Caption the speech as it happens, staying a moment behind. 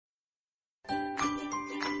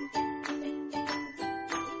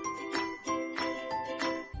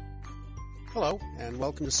Hello, and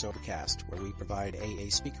welcome to Sobercast, where we provide AA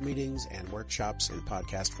speaker meetings and workshops in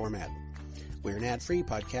podcast format. We're an ad-free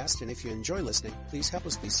podcast, and if you enjoy listening, please help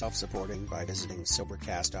us be self-supporting by visiting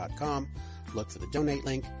Sobercast.com, look for the donate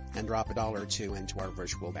link, and drop $1 or $2 into our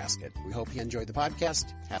virtual basket. We hope you enjoy the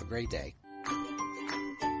podcast. Have a great day.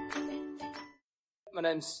 My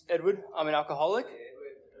name's Edward. I'm an alcoholic.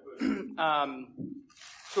 To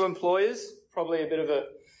employers, probably a bit of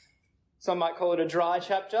some might call it a dry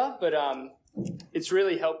chapter, but it's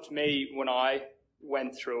really helped me when I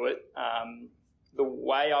went through it. The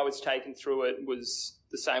way I was taken through it was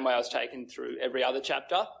the same way I was taken through every other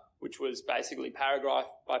chapter, which was basically paragraph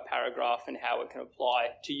by paragraph and how it can apply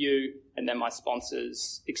to you, and then my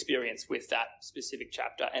sponsor's experience with that specific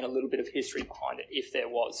chapter and a little bit of history behind it, if there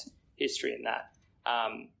was history in that.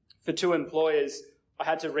 For to employers, I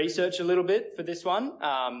had to research a little bit for this one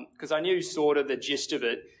because I knew sort of the gist of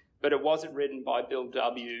it, but it wasn't written by Bill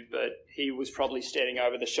W., but he was probably standing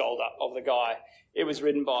over the shoulder of the guy. It was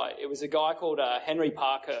a guy called Henry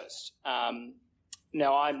Parkhurst.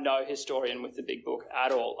 Now, I'm no historian with the big book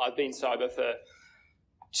at all. I've been sober for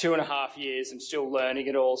 2.5 years. I'm still learning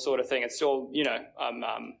it all, sort of thing. It's still,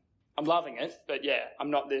 I'm loving it, but yeah,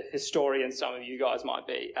 I'm not the historian some of you guys might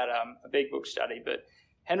be at a big book study. But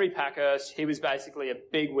Henry Parkhurst, he was basically a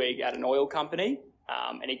bigwig at an oil company,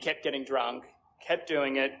 and he kept getting drunk, kept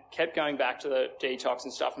doing it, kept going back to the detox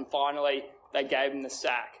and stuff, and finally they gave him the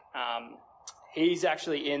sack. He's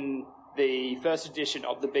actually in the first edition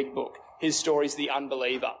of the big book. His story's The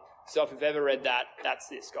Unbeliever. So if you've ever read that, that's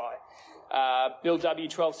this guy. Bill W.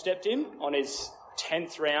 12 stepped in on his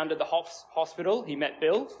 10th round at the hospital. He met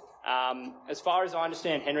Bill. As far as I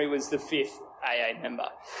understand, Henry was the 5th AA member.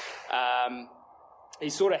 He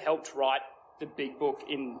sort of helped write the big book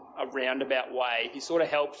in a roundabout way. He sort of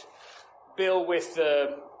helped Bill with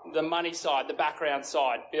the money side, the background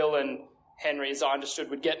side. Bill and Henry, as I understood,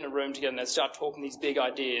 would get in a room together and they'd start talking these big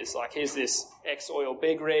ideas. Like, here's this ex-oil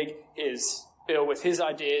big rig, here's Bill with his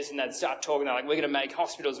ideas, and they'd start talking. They're like, we're going to make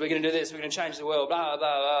hospitals, we're going to do this, we're going to change the world, blah,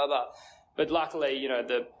 blah, blah, blah. But luckily,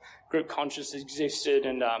 the group consciousness existed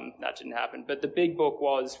and that didn't happen. But the big book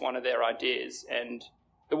was one of their ideas, and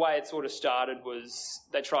the way it sort of started was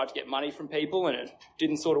they tried to get money from people and it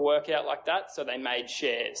didn't sort of work out like that, so they made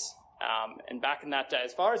shares. And back in that day,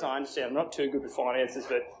 as far as I understand, I'm not too good with finances,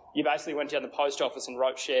 but you basically went down the post office and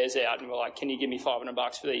wrote shares out and were like, can you give me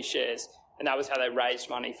 $500 for these shares? And that was how they raised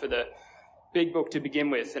money for the big book to begin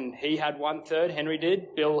with. And he had 1/3, Henry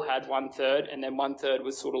did, Bill had 1/3, and then 1/3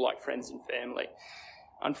 was sort of like friends and family.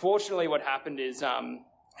 Unfortunately, what happened is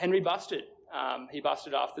Henry busted. He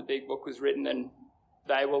busted after the big book was written, and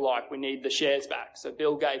they were like, we need the shares back. So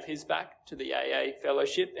Bill gave his back to the AA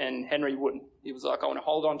fellowship and Henry wouldn't. He was like, I want to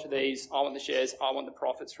hold on to these. I want the shares. I want the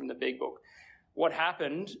profits from the big book. What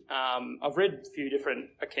happened, I've read a few different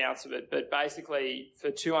accounts of it, but basically for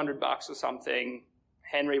 $200 or something,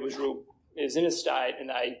 Henry was in a state and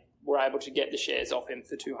they were able to get the shares off him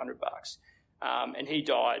for $200. And he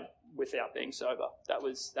died without being sober.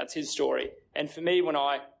 That's his story. And for me, when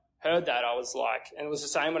I heard that, I was like, and it was the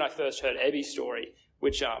same when I first heard Ebby's story,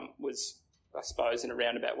 which was, I suppose, in a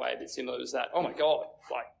roundabout way a bit similar, was that, oh my God,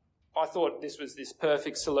 like, I thought this was this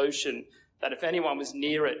perfect solution that if anyone was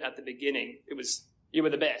near it at the beginning, you were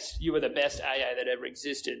the best. You were the best AA that ever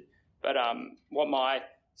existed. But what my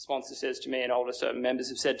sponsor says to me and older certain members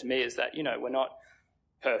have said to me is that, we're not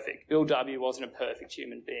perfect. Bill W. wasn't a perfect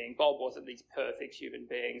human being. Bob wasn't these perfect human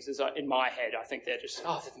beings. In my head, I think they're just,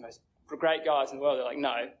 they're the most great guys in the world. They're like,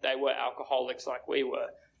 no, they were alcoholics like we were.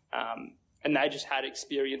 And they just had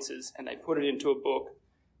experiences and they put it into a book.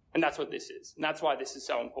 And that's what this is. And that's why this is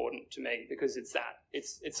so important to me, because it's that.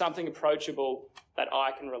 It's something approachable that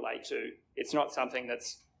I can relate to. It's not something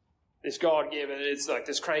that's this God-given. It's like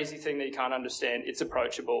this crazy thing that you can't understand. It's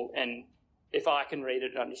approachable. And if I can read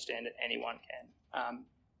it and understand it, anyone can.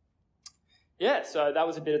 So that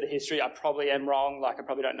was a bit of the history. I probably am wrong. Like, I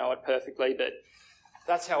probably don't know it perfectly, but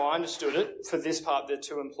that's how I understood it for this part, the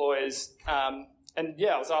two employers. I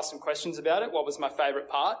was asked some questions about it. What was my favourite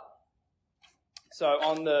part? So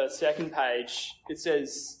on the second page, it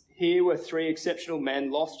says, here were 3 exceptional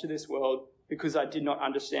men lost to this world because I did not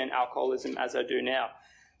understand alcoholism as I do now.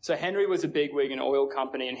 So Henry was a bigwig in an oil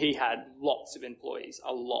company and he had lots of employees,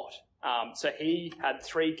 a lot. So he had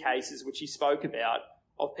 3 cases which he spoke about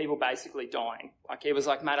of people basically dying. Like, he was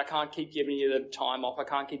like, mate, I can't keep giving you the time off. I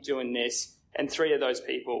can't keep doing this. And 3 of those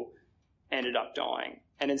people ended up dying.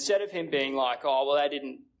 And instead of him being like, they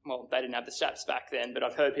didn't have the steps back then, but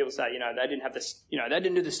I've heard people say, they didn't have this, they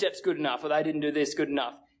didn't do the steps good enough, or they didn't do this good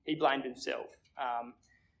enough. He blamed himself.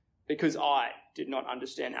 Because I did not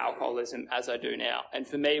understand alcoholism as I do now. And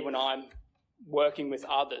for me, when I'm working with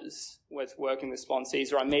others, with working with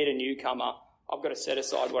sponsees, or I meet a newcomer, I've got to set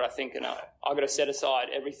aside what I think I know. I've got to set aside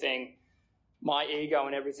everything, my ego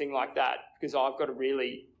and everything like that, because I've got to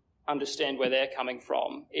really understand where they're coming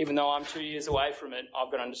from. Even though I'm 2 years away from it,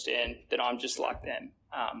 I've got to understand that I'm just like them.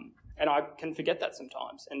 And I can forget that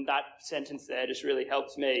sometimes. And that sentence there just really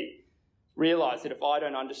helps me realise that if I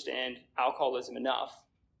don't understand alcoholism enough,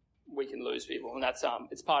 we can lose people. And that's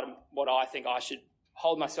it's part of what I think I should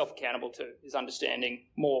hold myself accountable to, is understanding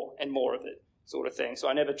more and more of it, sort of thing. So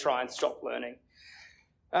I never try and stop learning.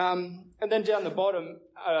 And then down the bottom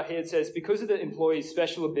here it says, because of the employee's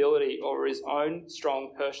special ability or his own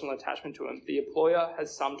strong personal attachment to him, the employer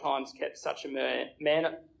has sometimes kept such a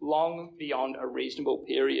man long beyond a reasonable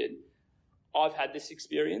period. I've had this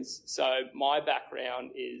experience. So my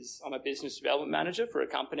background is I'm a business development manager for a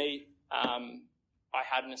company. I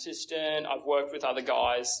had an assistant, I've worked with other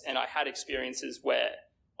guys, and I had experiences where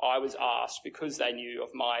I was asked, because they knew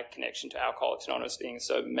of my connection to Alcoholics Anonymous, being a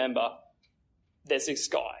sober member, there's this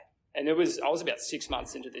guy. And I was about 6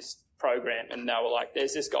 months into this program, and they were like,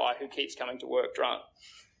 there's this guy who keeps coming to work drunk.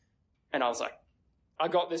 And I was like, I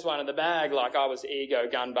got this one in the bag, like I was ego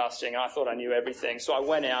gun busting, I thought I knew everything. So I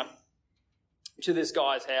went out to this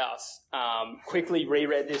guy's house, quickly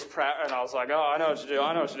reread this, and I was like, oh, I know what to do,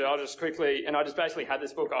 I'll just quickly, and I just basically had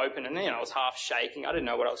this book open, and I was half shaking, I didn't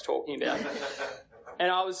know what I was talking about. And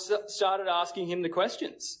I started asking him the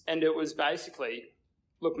questions, and it was basically,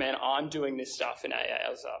 look, man, I'm doing this stuff in AA. I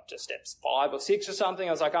was up to steps 5 or 6 or something.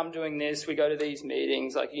 I was like, I'm doing this. We go to these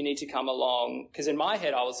meetings. Like, you need to come along. Because in my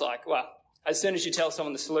head, I was like, well, as soon as you tell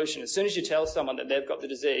someone the solution, as soon as you tell someone that they've got the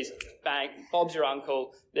disease, bang, Bob's your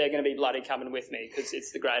uncle. They're going to be bloody coming with me because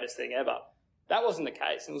it's the greatest thing ever. That wasn't the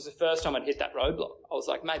case. It was the first time I'd hit that roadblock. I was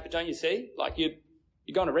like, mate, but don't you see? Like, you're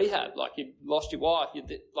going to rehab. Like, you lost your wife.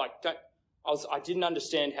 I didn't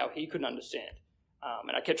understand how he couldn't understand.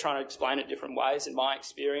 And I kept trying to explain it different ways in my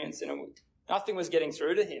experience, and nothing was getting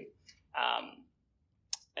through to him.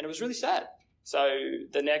 And it was really sad. So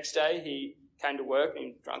the next day he came to work and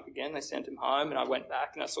he was drunk again. They sent him home, and I went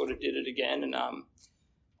back and I sort of did it again. And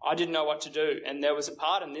I didn't know what to do. And there was a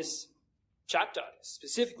part in this chapter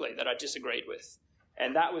specifically that I disagreed with.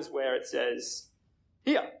 And that was where it says,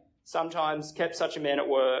 here, sometimes kept such a man at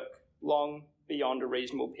work long beyond a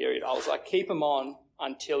reasonable period. I was like, keep him on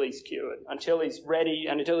until he's cured, until he's ready,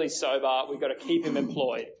 and until he's sober. We've got to keep him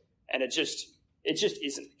employed. And it just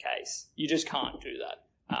isn't the case. You just can't do that.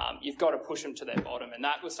 You've got to push them to their bottom. And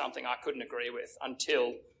that was something I couldn't agree with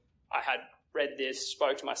until I had read this,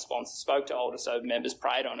 spoke to my sponsor, spoke to older sober members,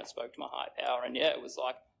 prayed on it, spoke to my higher power. And it was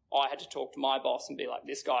like I had to talk to my boss and be like,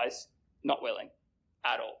 this guy's not willing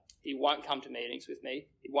at all. He won't come to meetings with me.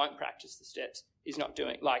 He won't practice the steps. He's not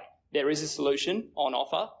doing, like, there is a solution on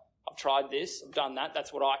offer. I've tried this. I've done that.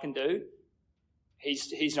 That's what I can do.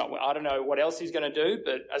 He's not, I don't know what else he's going to do,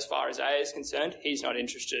 but as far as AA is concerned, he's not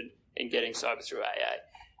interested in getting sober through AA.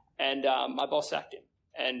 And my boss sacked him.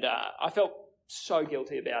 And I felt so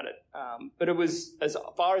guilty about it. But it was, as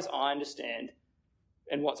far as I understand,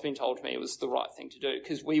 and what's been told to me, it was the right thing to do,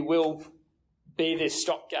 because we will be this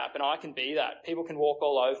stopgap, and I can be that. People can walk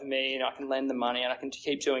all over me, and I can lend them money, and I can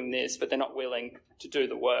keep doing this, but they're not willing to do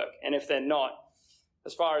the work. And if they're not,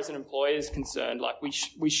 as far as an employer is concerned, like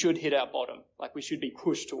we should hit our bottom. Like we should be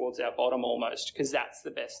pushed towards our bottom almost, because that's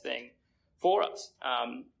the best thing for us.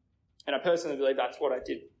 And I personally believe that's what I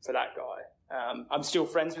did for that guy. I'm still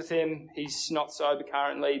friends with him. He's not sober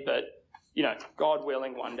currently, but, God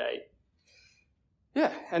willing, one day.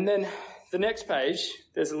 Yeah, and then the next page,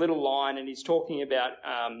 there's a little line, and he's talking about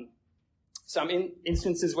some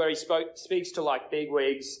instances where he speaks to, like,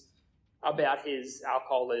 bigwigs about his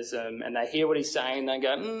alcoholism, and they hear what he's saying, and they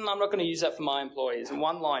go, I'm not going to use that for my employees. And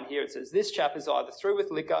one line here, it says, this chap is either through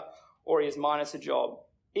with liquor or he is minus a job.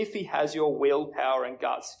 If he has your willpower and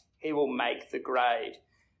guts, he will make the grade.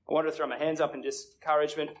 I wanted to throw my hands up in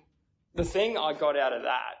discouragement. The thing I got out of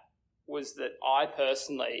that was that I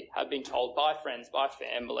personally have been told by friends, by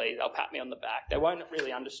family, they'll pat me on the back. They won't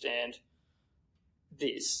really understand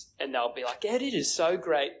this, and they'll be like, Ed, it is so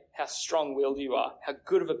great how strong-willed you are, how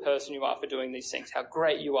good of a person you are for doing these things, how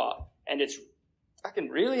great you are. And it's fucking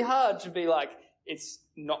really hard to be like, it's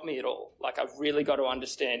not me at all. Like, I've really got to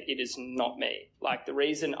understand it is not me. Like, the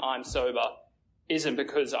reason I'm sober isn't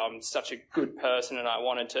because I'm such a good person and I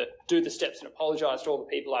wanted to do the steps and apologise to all the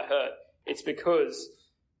people I hurt. It's because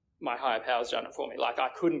my higher power's done it for me. Like, I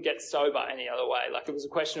couldn't get sober any other way. Like, it was a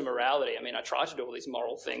question of morality. I mean, I tried to do all these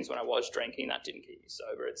moral things when I was drinking. That didn't keep me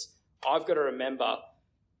sober. I've got to remember,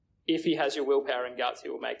 if he has your willpower and guts, he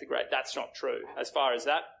will make the grade. That's not true. As far as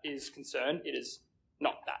that is concerned, it is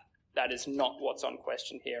not that. that is not what's on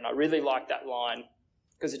question here. And I really like that line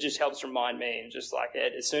because it just helps remind me, and just like,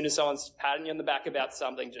 Ed, as soon as someone's patting you on the back about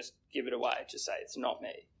something, just give it away. Just say, it's not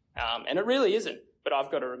me. And it really isn't, but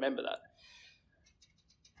I've got to remember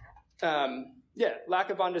that. Lack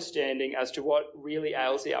of understanding as to what really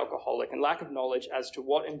ails the alcoholic, and lack of knowledge as to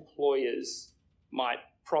what employers might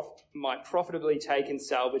profitably take in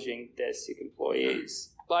salvaging their sick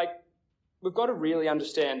employees. Like, we've got to really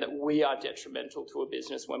understand that we are detrimental to a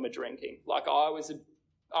business when we're drinking. Like, I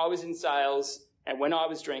was in sales, and when I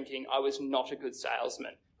was drinking, I was not a good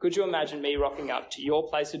salesman. Could you imagine me rocking up to your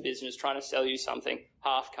place of business trying to sell you something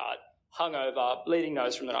half-cut, hungover, bleeding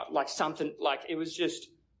nose from the night, like something, like it was just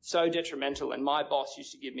so detrimental. And my boss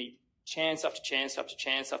used to give me chance after chance after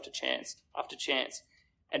chance after chance after chance.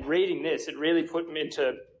 And reading this, it really put me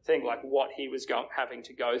into thing like what he was having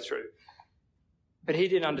to go through. But he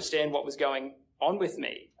didn't understand what was going on with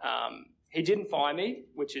me. He didn't fire me,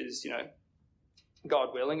 which is, God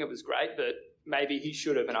willing, it was great, but maybe he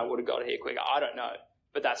should have and I would have got here quicker. I don't know.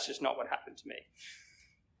 But that's just not what happened to me.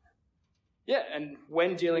 Yeah, and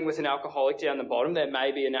when dealing with an alcoholic down the bottom, there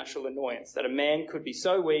may be a natural annoyance that a man could be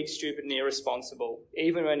so weak, stupid, and irresponsible.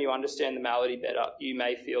 Even when you understand the malady better, you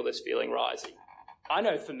may feel this feeling rising. I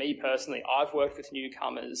know for me personally, I've worked with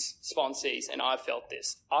newcomers, sponsees, and I've felt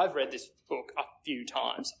this. I've read this book a few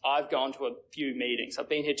times. I've gone to a few meetings. I've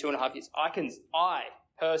been here 2.5 years. I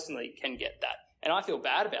personally can get that. And I feel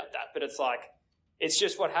bad about that, but it's like, it's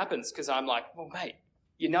just what happens because I'm like, well, mate,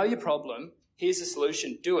 you know your problem. Here's a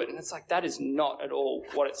solution. Do it. And it's like, that is not at all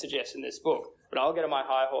what it suggests in this book. But I'll get on my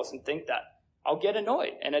high horse and think that. I'll get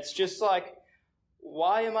annoyed. And it's just like,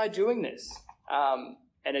 why am I doing this?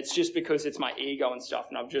 And it's just because it's my ego and stuff.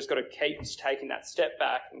 And I've just got to keep taking that step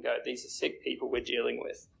back and go, these are sick people we're dealing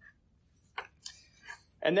with.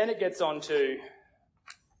 And then it gets on to,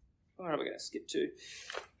 where are we going to skip to?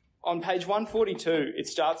 On page 142, it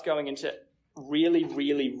starts going into really,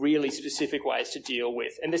 really, really specific ways to deal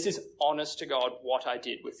with. And this is honest to God what I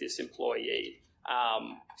did with this employee.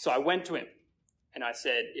 So I went to him and I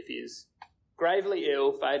said, if he is gravely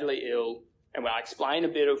ill, fatally ill, and I explain a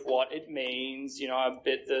bit of what it means, a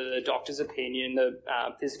bit the doctor's opinion, the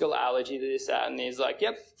physical allergy, this, that, and he's like,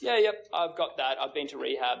 yep, I've got that. I've been to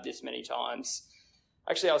rehab this many times.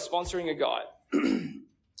 Actually, I was sponsoring a guy.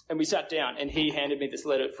 And we sat down and he handed me this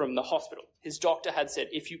letter from the hospital. His doctor had said,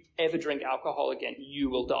 if you ever drink alcohol again, you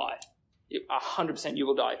will die. 100% you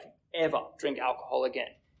will die if you ever drink alcohol again.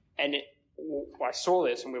 And I saw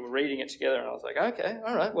this and we were reading it together and I was like, okay,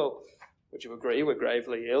 all right, well, would you agree we're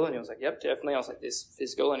gravely ill? And he was like, yep, definitely. I was like, this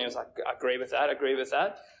physical. And he was like, I agree with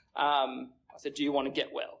that. I said, do you want to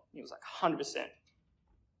get well? And he was like, 100%.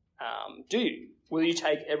 Do you? Will you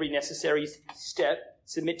take every necessary step,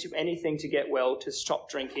 submit to anything to get well, to stop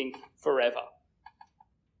drinking forever?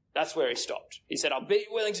 That's where he stopped. He said, I'll be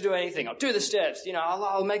willing to do anything. I'll do the steps.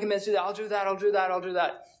 I'll make amends to that. I'll do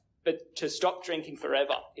that. But to stop drinking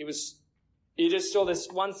forever, you just saw this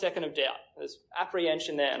 1 second of doubt. There's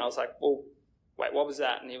apprehension there. And I was like, well, wait, what was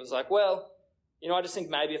that? And he was like, well, I just think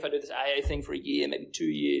maybe if I do this AA thing for a year, maybe 2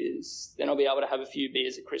 years, then I'll be able to have a few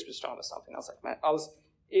beers at Christmas time or something. I was like, man,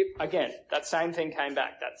 again, that same thing came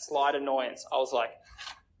back, that slight annoyance. I was like,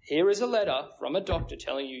 here is a letter from a doctor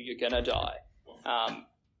telling you you're going to die.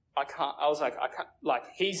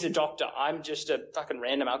 He's a doctor. I'm just a fucking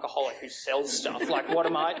random alcoholic who sells stuff. Like, what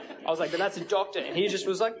am I? I was like, but that's a doctor. And he just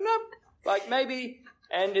was like, nope, like maybe.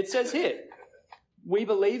 And it says here, we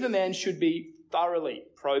believe a man should be thoroughly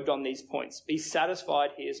probed on these points. Be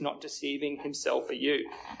satisfied he is not deceiving himself or you.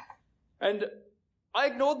 And I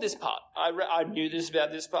ignored this part. I knew this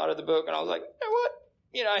about this part of the book, and I was like,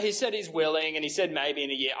 you know what? He said he's willing, and he said maybe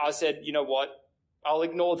in a year. I said, you know what? I'll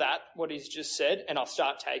ignore that, what he's just said, and I'll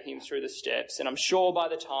start taking him through the steps. And I'm sure by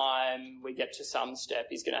the time we get to some step,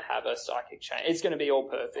 he's going to have a psychic change. It's going to be all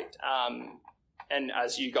perfect. And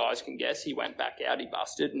as you guys can guess, he went back out, he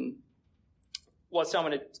busted. And what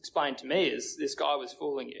someone had explained to me is this guy was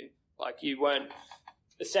fooling you. Like, you weren't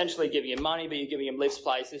essentially giving him money, but you're giving him lifts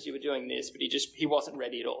places, you were doing this, but he wasn't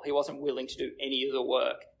ready at all. He wasn't willing to do any of the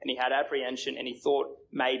work. And he had apprehension, and he thought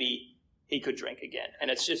maybe he could drink again.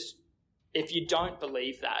 And it's just, if you don't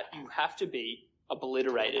believe that, you have to be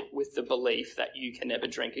obliterated with the belief that you can never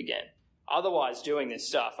drink again. Otherwise, doing this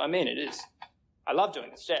stuff, I love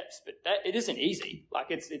doing the steps, but it isn't easy. Like,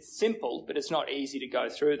 it's simple, but it's not easy to go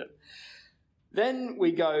through them. Then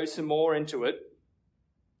we go some more into it.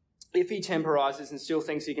 If he temporizes and still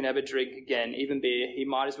thinks he can ever drink again, even beer, he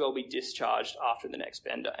might as well be discharged after the next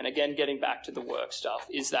bender. And again, getting back to the work stuff,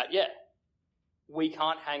 is that, we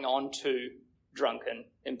can't hang on to drunken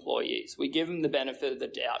employees. We give them the benefit of the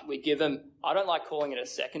doubt. We give them, I don't like calling it a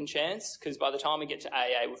second chance, because by the time we get to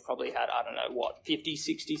AA, we've probably had, 50,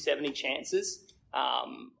 60, 70 chances.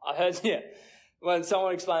 I heard, when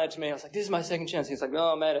someone explained it to me, I was like, this is my second chance. He's like,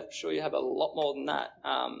 oh, mate, I'm sure you have a lot more than that.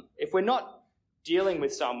 If we're not dealing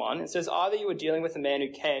with someone, it says either you are dealing with a man who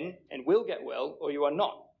can and will get well, or you are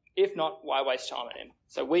not. If not, why waste time on him?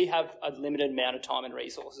 So we have a limited amount of time and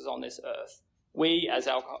resources on this earth. We, as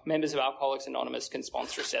members of Alcoholics Anonymous, can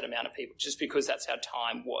sponsor a set amount of people just because that's how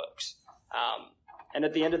time works. And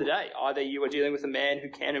at the end of the day, either you are dealing with a man who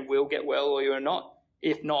can and will get well, or you are not.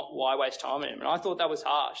 If not, why waste time on him? And I thought that was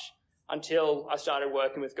harsh until I started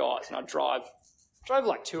working with guys, and I drove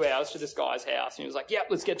like 2 hours to this guy's house, and he was like, yep,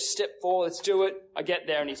 let's get to step 4, let's do it. I get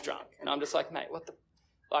there and he's drunk. And I'm just like, mate, what the...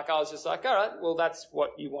 I was just like, all right, well, that's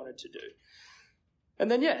what you wanted to do. And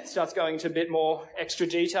then, it starts going into a bit more extra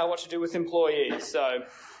detail what to do with employees. So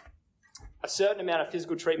a certain amount of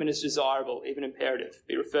physical treatment is desirable, even imperative.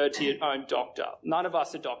 Be referred to your own doctor. None of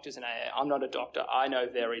us are doctors in AA. I'm not a doctor. I know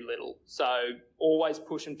very little. So always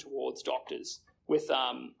push them towards doctors. With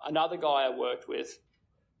another guy I worked with,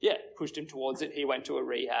 pushed him towards it. He went to a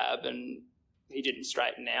rehab and he didn't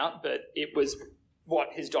straighten out, but it was what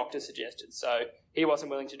his doctor suggested. So he wasn't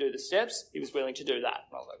willing to do the steps. He was willing to do that.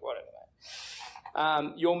 And I was like, whatever,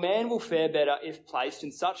 mate. Your man will fare better if placed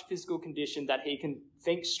in such physical condition that he can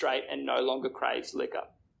think straight and no longer craves liquor.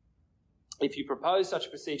 If you propose such a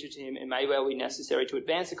procedure to him, it may well be necessary to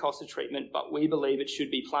advance the cost of treatment, but we believe it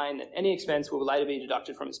should be plain that any expense will later be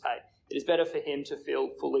deducted from his pay. It is better for him to feel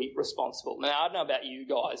fully responsible. Now, I don't know about you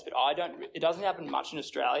guys, but it doesn't happen much in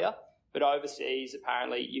Australia, but overseas,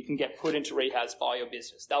 apparently, you can get put into rehabs by your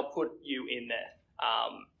business. They'll put you in there.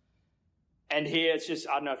 And here, it's just,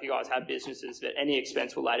 I don't know if you guys have businesses, but any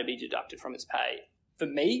expense will later be deducted from his pay. For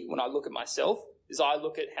me, when I look at myself, is I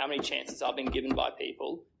look at how many chances I've been given by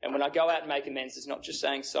people, and when I go out and make amends, it's not just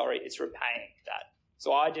saying sorry, it's repaying that.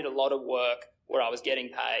 So I did a lot of work where I was getting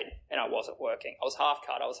paid and I wasn't working. I was half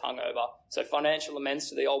cut, I was hungover. So financial amends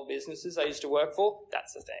to the old businesses I used to work for,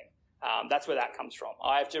 that's the thing. That's where that comes from.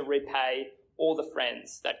 I have to repay all the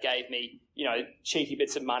friends that gave me, cheeky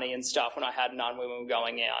bits of money and stuff when I had none when we were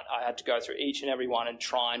going out. I had to go through each and every one and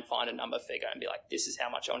try and find a number figure and be like, this is how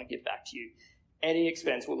much I want to give back to you. Any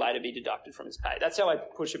expense will later be deducted from his pay. That's how I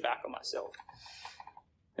push it back on myself.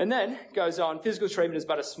 And then goes on, physical treatment is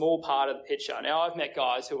but a small part of the picture. Now, I've met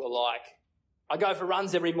guys who are like, I go for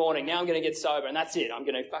runs every morning, now I'm going to get sober, and that's it. I'm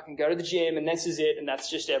going to fucking go to the gym, and this is it, and that's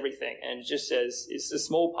just everything. And it just says it's a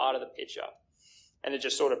small part of the picture. And it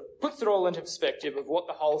just sort of puts it all into perspective of what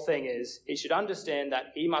the whole thing is. He should understand that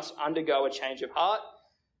he must undergo a change of heart.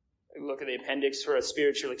 Look at the appendix for a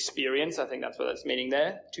spiritual experience. I think that's what that's meaning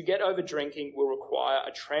there. To get over drinking will require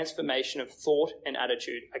a transformation of thought and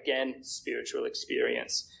attitude. Again, spiritual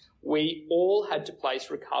experience. We all had to place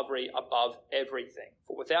recovery above everything.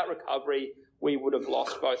 For without recovery, we would have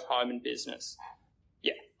lost both home and business.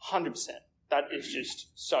 Yeah, 100%. That is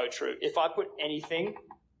just so true. If I put anything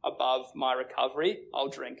above my recovery, I'll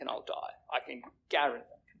drink and I'll die. I can guarantee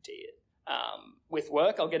it. With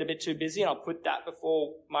work, I'll get a bit too busy and I'll put that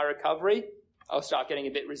before my recovery. I'll start getting a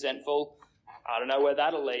bit resentful. I don't know where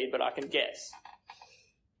that'll lead, but I can guess.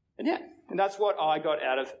 And that's what I got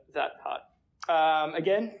out of that part.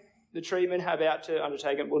 Again, the treatment about to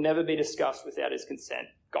undertake it will never be discussed without his consent.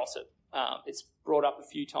 Gossip. It's brought up a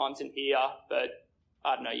few times in here, but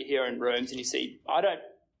I don't know, you hear in rooms and you see, I don't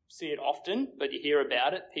see it often, but you hear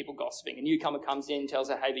about it, people gossiping. A newcomer comes in, tells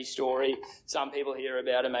a heavy story, some people hear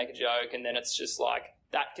about it, make a joke, and then it's just like,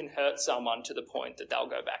 that can hurt someone to the point that they'll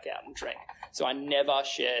go back out and drink. So I never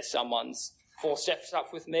share someone's 4-step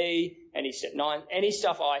stuff with me, any step 9, any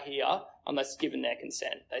stuff I hear, unless given their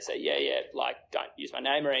consent. They say, don't use my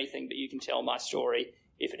name or anything, but you can tell my story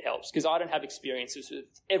if it helps. Because I don't have experiences with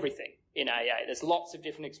everything in AA. There's lots of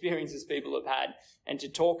different experiences people have had, and to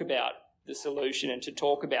talk about the solution and to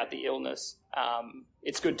talk about the illness,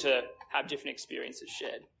 it's good to have different experiences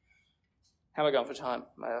shared. How am I going for time?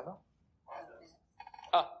 Am I over?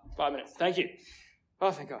 5 minutes. Thank you.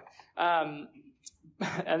 Oh, thank God.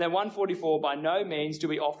 And then 144, by no means do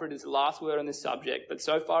we offer it as the last word on this subject, but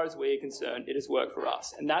so far as we are concerned, it has worked for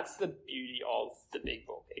us. And that's the beauty of the big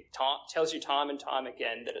book. It tells you time and time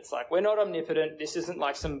again that it's like, we're not omnipotent. This isn't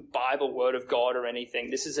like some Bible word of God or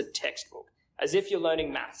anything. This is a textbook. As if you're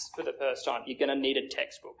learning maths for the first time, you're going to need a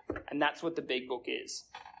textbook. And that's what the big book is.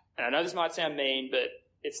 And I know this might sound mean, but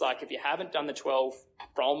it's like if you haven't done the 12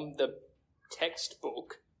 from the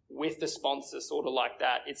textbook with the sponsor sort of like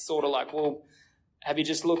that, it's sort of like, well, have you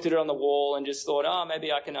just looked at it on the wall and just thought,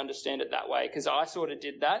 maybe I can understand it that way? Because I sort of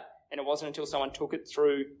did that, and it wasn't until someone took it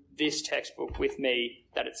through this textbook with me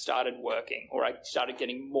that it started working, or I started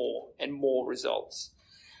getting more and more results.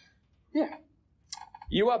 Yeah.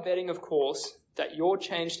 You are betting, of course, that your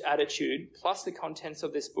changed attitude plus the contents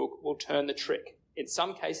of this book will turn the trick. In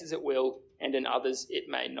some cases it will, and in others it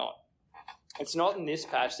may not. It's not in this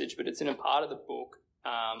passage, but it's in a part of the book.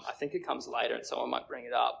 I think it comes later, and someone might bring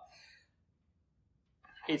it up.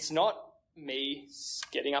 It's not me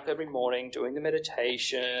getting up every morning, doing the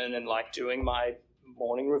meditation and like doing my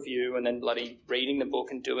morning review and then bloody reading the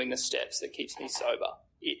book and doing the steps that keeps me sober.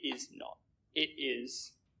 It is not. It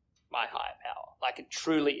is my higher power. Like, it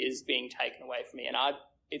truly is being taken away from me. And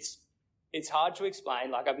it's hard to explain.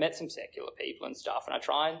 Like, I've met some secular people and stuff, and I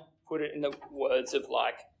try and put it in the words of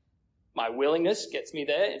like, my willingness gets me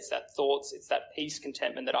there. It's that thoughts, it's that peace,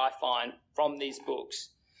 contentment that I find from these books,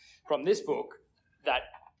 from this book, that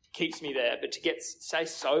keeps me there. But to stay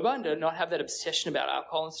sober and to not have that obsession about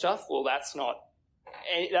alcohol and stuff, well, that's not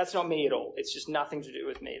me at all. It's just nothing to do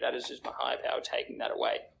with me. That is just my higher power taking that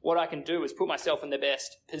away. What I can do is put myself in the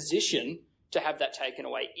best position to have that taken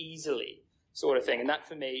away easily, sort of thing. And that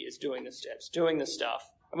for me is doing the steps, doing the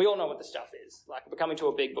stuff. And we all know what the stuff is. Like, if we're coming to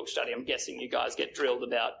a big book study, I'm guessing you guys get drilled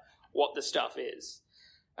about what the stuff is.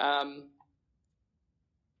 A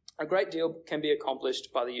great deal can be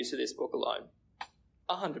accomplished by the use of this book alone.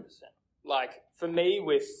 100%. Like, for me,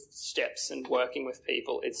 with steps and working with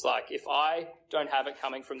people, it's like, if I don't have it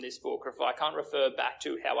coming from this book, or if I can't refer back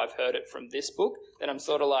to how I've heard it from this book, then I'm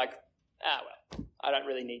sort of like, well, I don't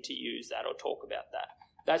really need to use that or talk about that.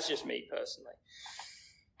 That's just me personally.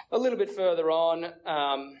 A little bit further on,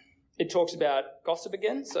 it talks about gossip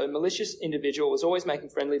again. So, a malicious individual was always making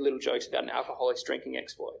friendly little jokes about an alcoholic's drinking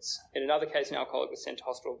exploits. In another case, an alcoholic was sent to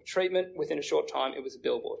hospital for treatment. Within a short time, it was a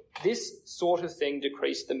billboard. This sort of thing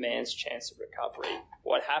decreased the man's chance of recovery.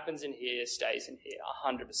 What happens in here stays in here,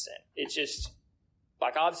 100%. It's just,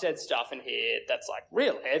 like, I've said stuff in here that's, like,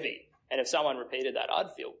 real heavy. And if someone repeated that,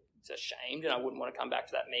 I'd feel ashamed and I wouldn't want to come back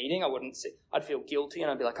to that meeting. I'd feel guilty and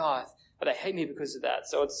I'd be like, oh, they hate me because of that.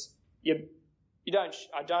 So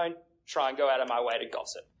I don't try and go out of my way to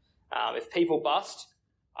gossip. If people bust,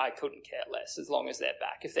 I couldn't care less as long as they're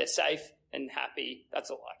back. If they're safe and happy,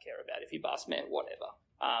 that's all I care about. If you bust, man, whatever.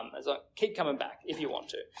 Keep coming back if you want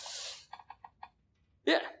to.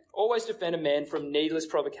 Yeah, always defend a man from needless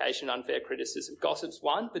provocation and unfair criticism. Gossip's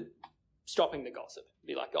one, but stopping the gossip.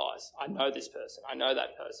 Be like, guys, I know this person. I know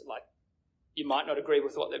that person. Like, you might not agree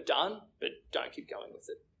with what they've done, but don't keep going with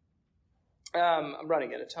it. I'm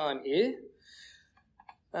running out of time here.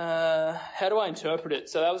 How do I interpret it?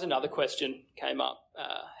 So that was another question came up.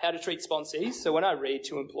 How to treat sponsees. So when I read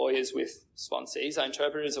to employers with sponsees, I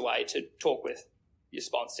interpret it as a way to talk with your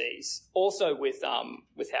sponsees. Also with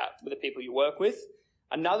the people you work with.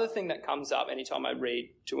 Another thing that comes up anytime I read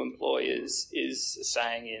to employers is a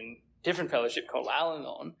saying in different fellowship called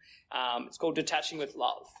al-anon. It's called detaching with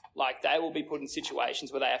love. Like, they will be put in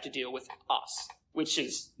situations where they have to deal with us, which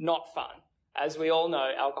is not fun. As we all know,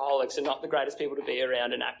 alcoholics are not the greatest people to be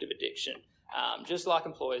around in active addiction. Just like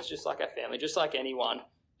employers, just like our family, just like anyone,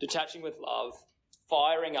 detaching with love,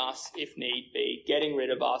 firing us if need be, getting rid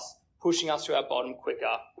of us, pushing us to our bottom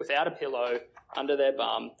quicker, without a pillow, under their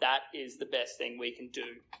bum. That is the best thing we can do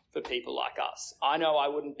for people like us. I know I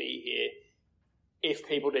wouldn't be here if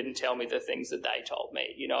people didn't tell me the things that they told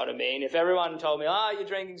me. You know what I mean? If everyone told me, your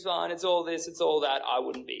drinking's fine, it's all this, it's all that, I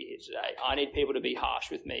wouldn't be here today. I need people to be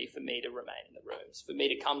harsh with me for me to remain in the rooms. For me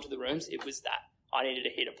to come to the rooms, it was that. I needed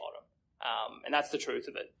to hit a bottom. And that's the truth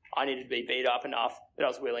of it. I needed to be beat up enough that I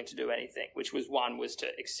was willing to do anything, which was to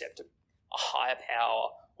accept a higher power,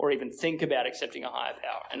 or even think about accepting a higher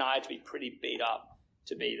power. And I had to be pretty beat up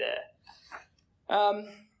to be there.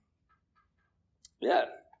 Yeah.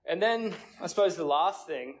 And then I suppose the last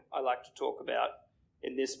thing I like to talk about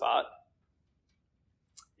in this part,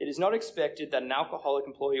 it is not expected that an alcoholic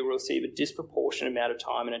employee will receive a disproportionate amount of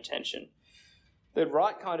time and attention. The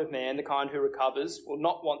right kind of man, the kind who recovers, will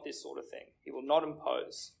not want this sort of thing. He will not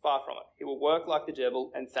impose. Far from it. He will work like the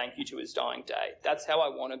devil and thank you to his dying day. That's how I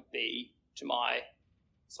want to be to my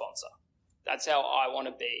sponsor. That's how I want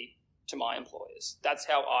to be to my employers. That's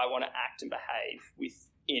how I want to act and behave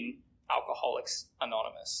within Alcoholics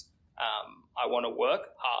Anonymous. I want to work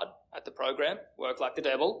hard at the program, work like the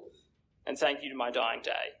devil, and thank you to my dying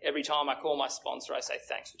day. Every time I call my sponsor, I say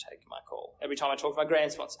thanks for taking my call. Every time I talk to my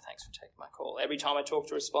grand sponsor, thanks for taking my call. Every time I talk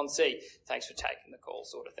to a sponsee, thanks for taking the call,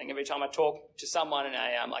 sort of thing. Every time I talk to someone in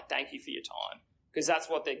AA, I'm like, thank you for your time, because that's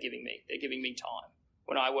what they're giving me. They're giving me time.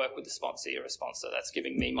 When I work with a sponsee or a sponsor, that's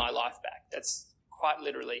giving me my life back. That's quite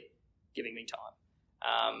literally giving me time.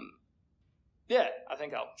 Yeah, I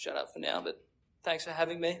think I'll shut up for now, but thanks for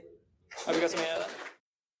having me. Hope you got something out of that.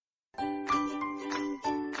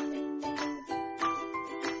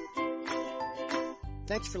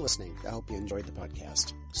 Thanks for listening. I hope you enjoyed the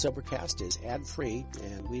podcast. Sobercast is ad-free,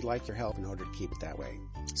 and we'd like your help in order to keep it that way.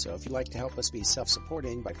 So if you'd like to help us be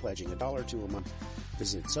self-supporting by pledging $1 to a month,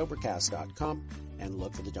 visit Sobercast.com and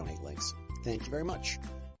look for the donate links. Thank you very much.